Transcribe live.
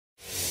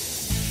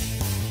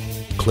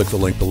click the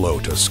link below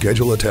to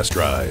schedule a test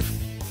drive.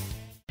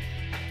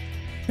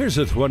 Here's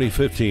a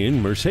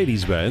 2015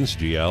 Mercedes-Benz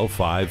GL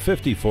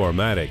 550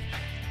 4MATIC.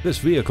 This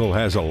vehicle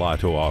has a lot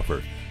to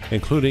offer,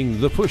 including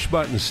the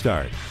push-button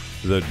start,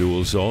 the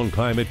dual-zone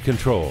climate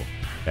control,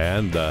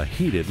 and the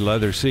heated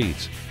leather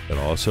seats. It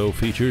also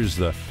features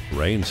the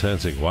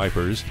rain-sensing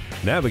wipers,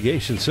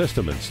 navigation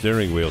system and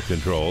steering wheel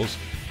controls,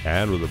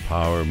 and with a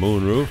power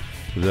moonroof,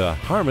 the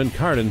Harman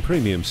Kardon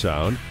premium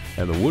sound,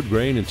 and the wood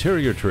grain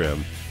interior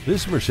trim,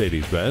 this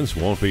Mercedes-Benz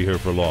won't be here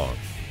for long.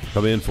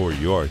 Come in for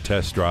your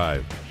test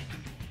drive.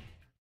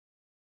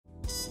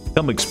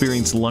 Come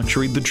experience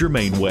luxury the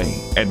Germain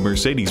way at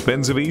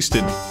Mercedes-Benz of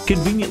Easton,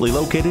 conveniently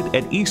located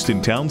at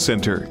Easton Town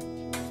Center.